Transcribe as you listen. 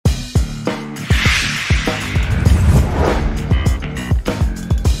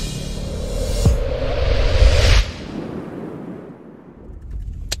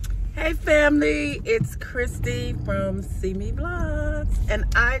family, it's Christy from See Me Vlogs, and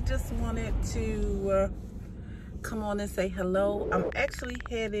I just wanted to come on and say hello. I'm actually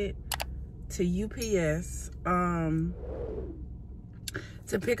headed to UPS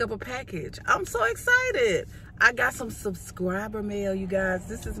to pick up a package. I'm so excited. I got some subscriber mail, you guys.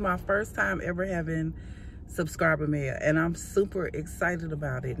 This is my first time ever having subscriber mail, and I'm super excited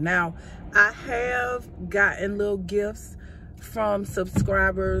about it. Now, I have gotten little gifts from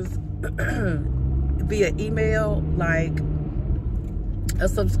subscribers via email, like a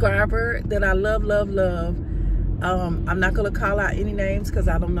subscriber that I love. I'm not gonna call out any names because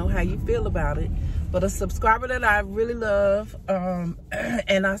I don't know how you feel about it, but a subscriber that I really love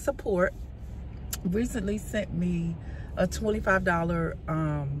and I support recently sent me a $25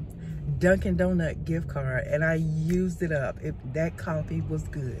 Dunkin' Donut gift card, and I used it up. That coffee was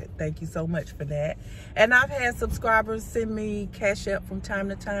good. Thank you so much for that. And I've had subscribers send me Cash App from time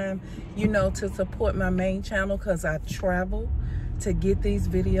to time, you know, to support my main channel because I travel to get these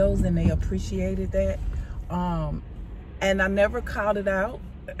videos, and they appreciated that. And I never called it out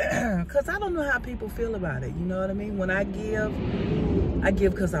because I don't know how people feel about it. You know what I mean? When I give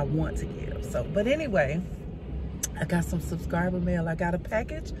because I want to give. So, but anyway, I got some subscriber mail. I got a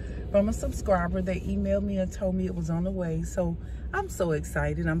package from a subscriber. They emailed me and told me it was on the way. So I'm so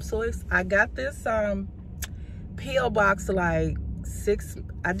excited. I got this P.O. box like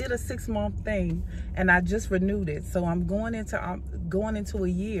I did a 6-month thing, and I just renewed it. So I'm going into a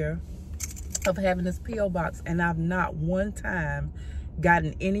year of having this P.O. box, and I've not one time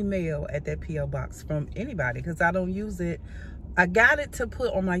gotten any mail at that P.O. box from anybody because I don't use it. I got it to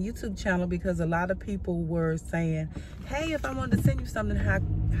put on my YouTube channel because a lot of people were saying, hey, if I wanted to send you something, how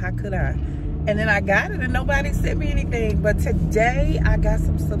could I? And then I got it and nobody sent me anything. But today I got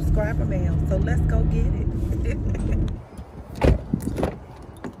some subscriber mail, so let's go get it.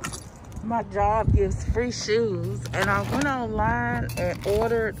 My job gives free shoes, and I went online and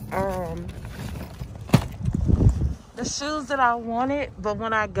ordered the shoes that I wanted, but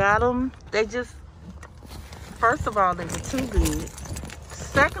when I got them, they just, first of all, they were too big.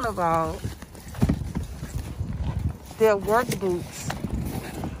 Second of all, they're work boots.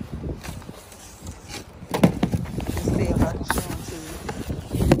 Let's see if I can show them to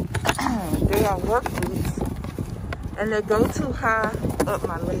you. They are work boots, and they go too high up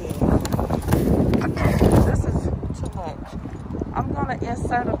my leg. This is too much. I'm gonna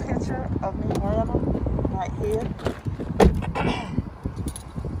insert a picture of me wearing them right here.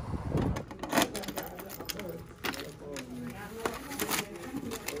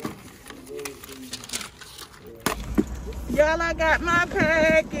 Y'all, I got my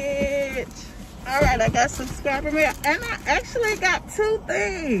package. All right, I got subscriber mail, and I actually got 2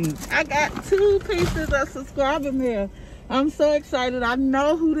 things. I got 2 pieces of subscriber mail. I'm so excited. I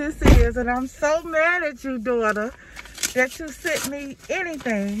know who this is, and I'm so mad at you, daughter, that you sent me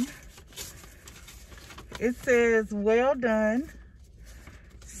anything. It says, well done.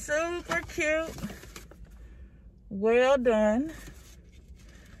 Super cute. Well done.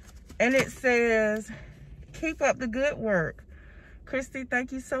 And it says, keep up the good work. Christy,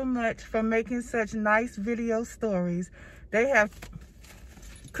 thank you so much for making such nice video stories.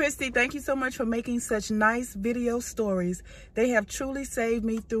 Christy, thank you so much for making such nice video stories. They have truly saved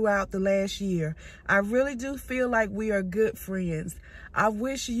me throughout the last year. I really do feel like we are good friends. I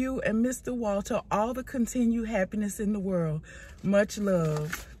wish you and Mr. Walter all the continued happiness in the world. Much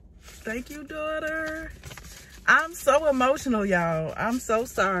love. Thank you, daughter. I'm so emotional, y'all. I'm so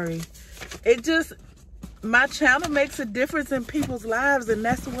sorry. My channel makes a difference in people's lives, and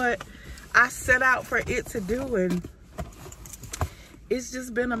that's what I set out for it to do, and it's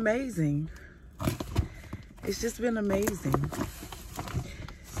just been amazing. It's just been amazing.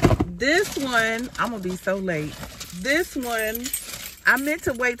 This one, I'm gonna be so late. This one, I meant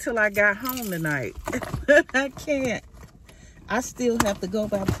to wait till I got home tonight. I can't. I still have to go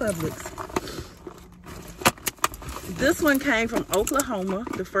by Publix. This one came from Oklahoma.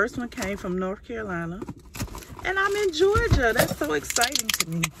 The first one came from North Carolina. And I'm in Georgia. That's so exciting to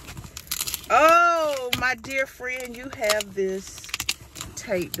me. Oh, my dear friend, you have this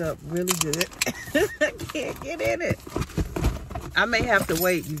taped up really good. I can't get in it. I may have to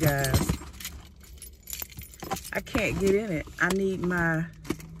wait, you guys. I can't get in it. I need my...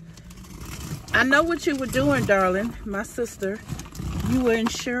 I know what you were doing, darling, my sister. You were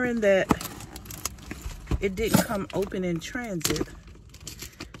ensuring that it didn't come open in transit.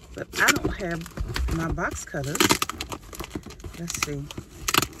 But I don't have my box cutters. Let's see.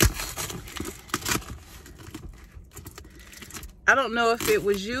 I don't know if it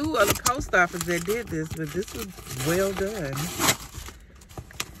was you or the post office that did this, but this was well done.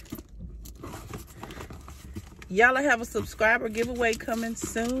 Y'all have a subscriber giveaway coming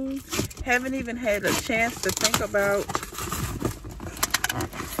soon. Haven't even had a chance to think about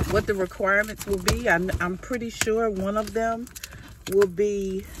what the requirements will be. I'm pretty sure one of them will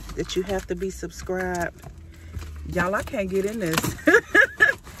be that you have to be subscribed. Y'all, I can't get in this.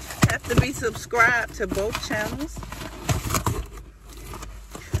 Have to be subscribed to both channels.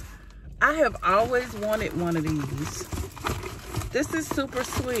 I have always wanted one of these. This is super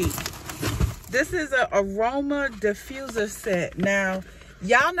sweet. This is an aroma diffuser set. Now,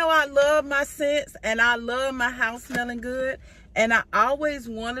 y'all know I love my scents and I love my house smelling good. And I always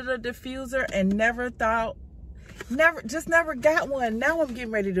wanted a diffuser and never got one. Now I'm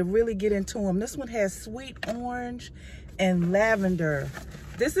getting ready to really get into them. This one has sweet orange and lavender.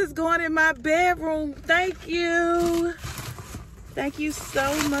 This is going in my bedroom. Thank you. Thank you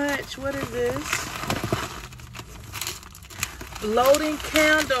so much. What is this? Floating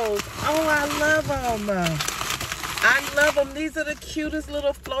candles. Oh, I love them. I love them. These are the cutest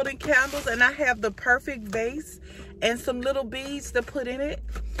little floating candles, and I have the perfect base and some little beads to put in it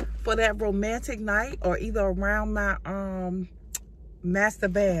for that romantic night or either around my master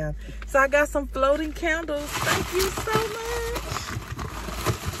bath. So I got some floating candles. Thank you so much.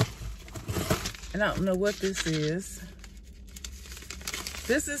 And I don't know what this is.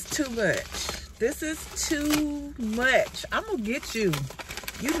 This is too much. This is too much. I'm gonna get you.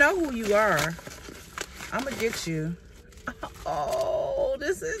 You know who you are. I'm gonna get you. Oh,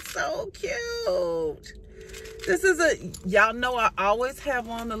 this is so cute. This is y'all know I always have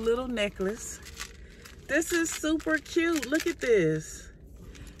on a little necklace. This is super cute. Look at this.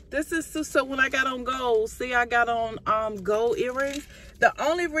 This is so when I got on gold, see I got on gold earrings. The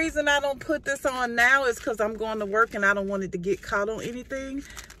only reason I don't put this on now is because I'm going to work and I don't want it to get caught on anything.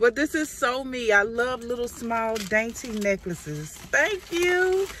 But this is so me. I love little small dainty necklaces. Thank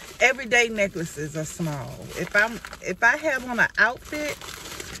you. Everyday necklaces are small. If I have on an outfit,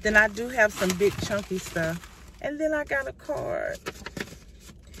 then I do have some big chunky stuff. And then I got a card.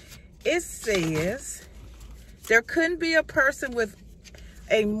 It says, there couldn't be a person with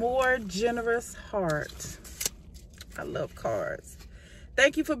a more generous heart. I love cards.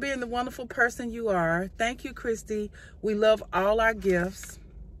 Thank you for being the wonderful person you are. Thank you, Christy. We love all our gifts.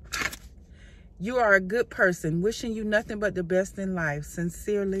 You are a good person. Wishing you nothing but the best in life.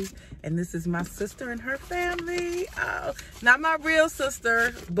 Sincerely. And this is my sister and her family. Oh, not my real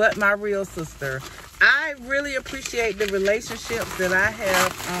sister, but my real sister. I really appreciate the relationships that I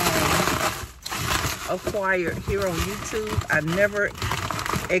have acquired here on YouTube. I never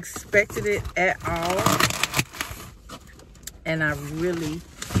expected it at all. And I really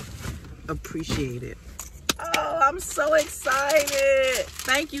appreciate it. Oh, I'm so excited.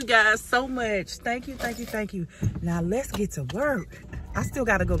 Thank you guys so much. Thank you, thank you, thank you. Now let's get to work. I still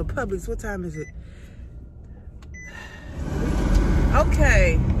got to go to Publix. What time is it?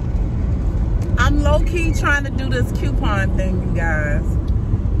 Okay. I'm low-key trying to do this coupon thing, you guys.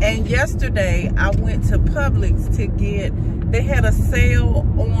 And yesterday, I went to Publix to get, they had a sale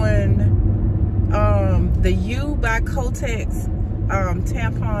on the U by Kotex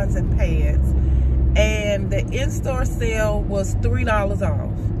tampons and pads. And the in-store sale was $3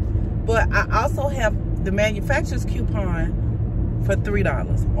 off. But I also have the manufacturer's coupon for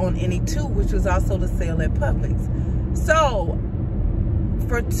 $3 on any two, which was also the sale at Publix. So,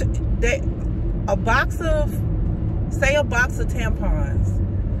 for a box of tampons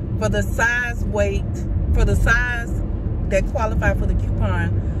for the size that qualified for the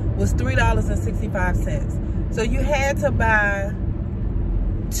coupon was $3.65. So you had to buy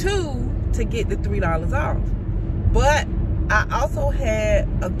two to get the $3 off. But I also had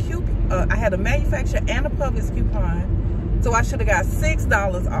a I had a manufacturer and a Publix coupon, so I should have got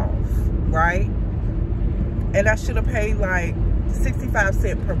 $6 off, right? And I should have paid like 65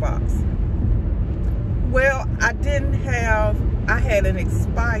 cents per box. Well, I had an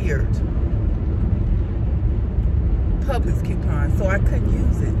expired Publix coupon, so I couldn't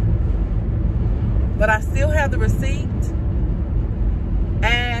use it. But I still have the receipt.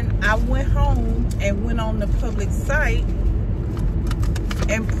 And I went home and went on the Publix site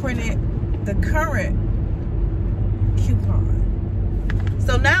and printed the current coupon.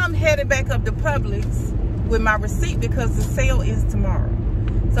 So now I'm headed back up to Publix with my receipt because the sale is tomorrow.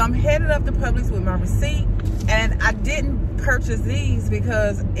 So I'm headed up to Publix with my receipt, and I didn't purchase these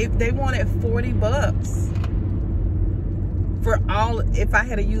because if they wanted 40 bucks for all, if I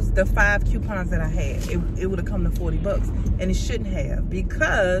had to use the 5 coupons that I had, it would have come to 40 bucks, and it shouldn't have,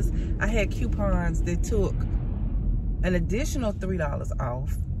 because I had coupons that took an additional $3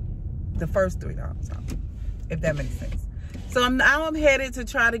 off the first $3 off, if that makes sense. So now I'm headed to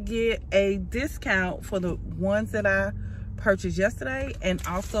try to get a discount for the ones that I purchased yesterday and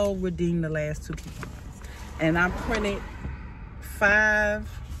also redeem the last 2 coupons. And I printed 5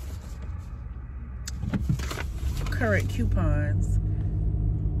 current coupons.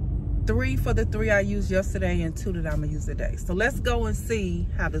 3 for the 3 I used yesterday and 2 that I'm gonna use today. So let's go and see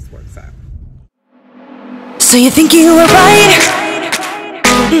how this works out. So you think you were right?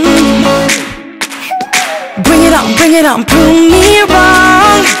 Bring it on, prove me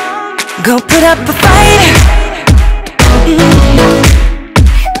wrong. Go put up a fight.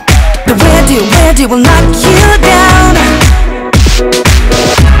 The where do will knock you down.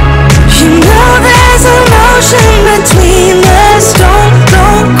 You know there's emotion between us.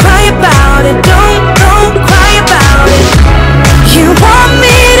 Don't cry about it. Don't cry about it. You want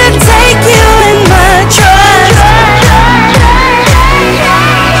me to take you in my trust.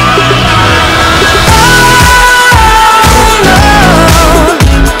 Oh no,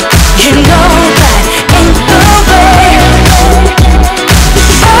 you know that ain't the way.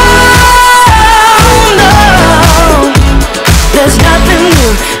 Oh no, there's nothing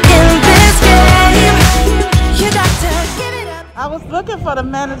new in this game. You got to give it up. I was looking for the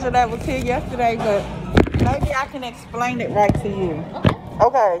manager that was here yesterday, but maybe I can explain it right to you.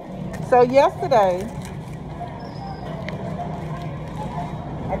 Okay, so yesterday,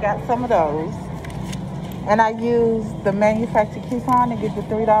 I got some of those, and I used the manufacturer coupon to get the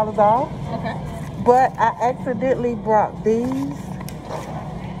 $3 off. Okay. But I accidentally brought these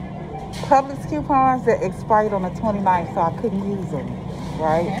Publix coupons that expired on the 29th, so I couldn't use them,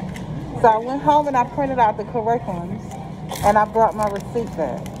 right? Okay. So I went home and I printed out the correct ones, and I brought my receipt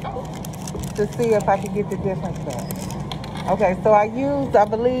back to see if I could get the difference back. Okay, so I used, I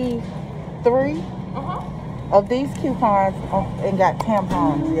believe, 3 of these coupons and got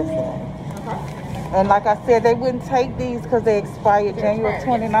tampons yesterday. And like I said, they wouldn't take these because they expired January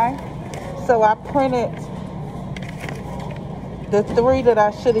 29th. So I printed the 3 that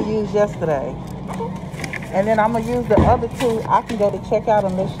I should have used yesterday. And then I'm gonna use the other 2. I can go to checkout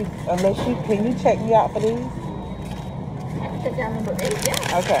unless you can you check me out for these? I can check out number 8,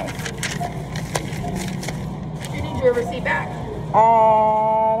 yeah. Okay. Do you need your receipt back?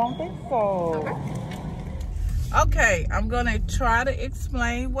 I don't think so. Okay, I'm gonna try to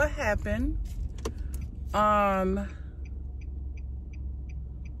explain what happened. Gonna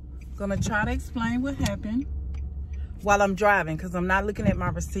try to explain what happened while I'm driving because I'm not looking at my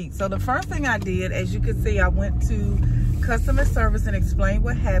receipt. So the first thing I did, as you can see, I went to customer service and explained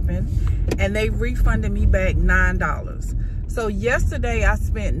what happened, and they refunded me back $9. So yesterday I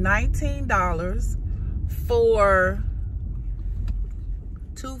spent $19 for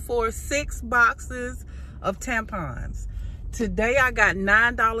 6 boxes of tampons. Today I got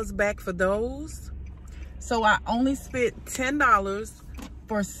 $9 back for those. So I only spent $10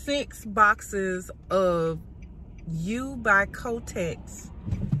 for 6 boxes of U by Kotex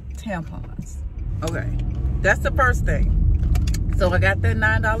tampons. Okay, that's the first thing. So I got that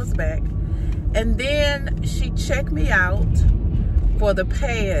 $9 back. And then she checked me out for the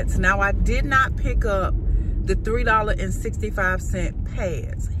pads. Now I did not pick up the $3.65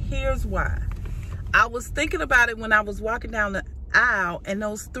 pads. Here's why. I was thinking about it when I was walking down the aisle, and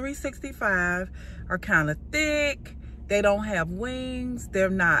those $3.65 are kind of thick. They don't have wings. They're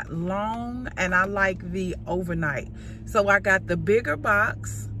not long, and I like the overnight. So I got the bigger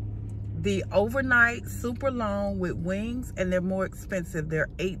box, the overnight super long with wings, and they're more expensive. They're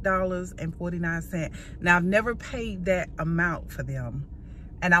 $8.49. Now I've never paid that amount for them,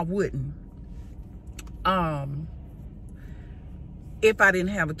 and I wouldn't if I didn't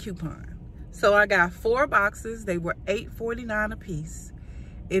have a coupon. So I got 4 boxes. They were $8.49 a piece.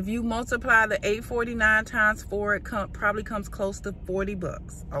 If you multiply the $8.49 times 4, it probably comes close to 40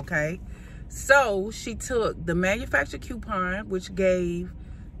 bucks, okay? So she took the manufacturer coupon, which gave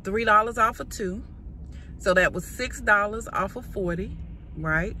 $3 off of 2. So that was $6 off of 40,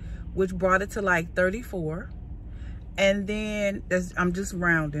 right? Which brought it to like 34. And then, I'm just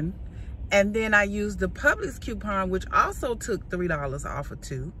rounding. And then I used the Publix coupon, which also took $3 off of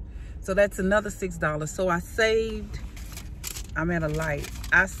 2. So that's another $6. So I saved, I'm at a light.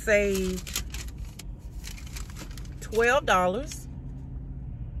 I saved $12.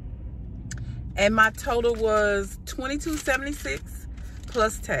 And my total was $22.76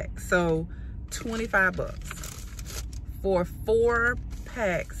 plus tax. So 25 bucks for 4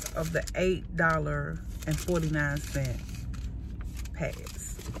 packs of the $8.49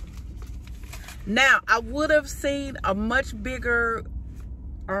 pads. Now, I would have seen a much bigger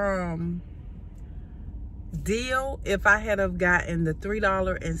deal if I had have gotten the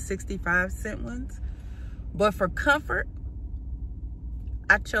 $3.65 ones, but for comfort,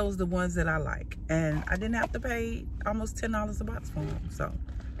 I chose the ones that I like, and I didn't have to pay almost $10 a box for them. So,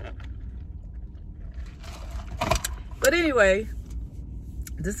 but anyway,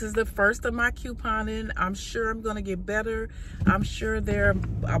 this is the first of my couponing. I'm sure I'm gonna get better. I'm sure there are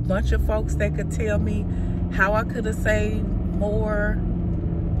a bunch of folks that could tell me how I could have saved more,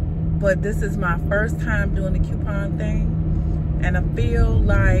 but this is my first time doing the coupon thing, and I feel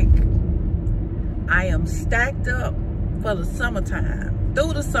like I am stacked up for the summertime,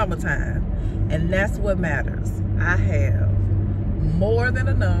 through the summertime, and that's what matters. I have more than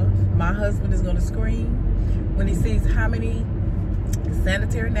enough. My husband is gonna scream when he sees how many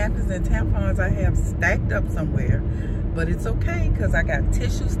sanitary napkins and tampons I have stacked up somewhere, but it's okay because I got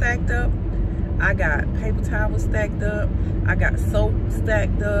tissue stacked up, I got paper towels stacked up, I got soap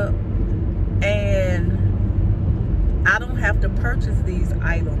stacked up, and I don't have to purchase these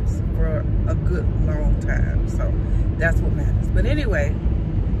items for a good long time. So that's what matters. But anyway,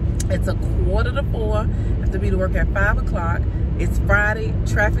 it's 3:45. I have to be to work at 5 o'clock. It's Friday.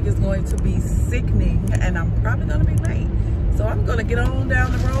 Traffic is going to be sickening, and I'm probably going to be late. So I'm going to get on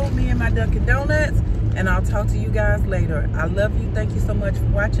down the road, me and my Dunkin' Donuts, and I'll talk to you guys later. I love you. Thank you so much for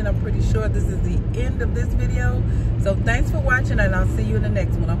watching. I'm pretty sure this is the end of this video. So thanks for watching, and I'll see you in the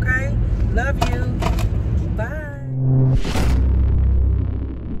next one, okay? Love you.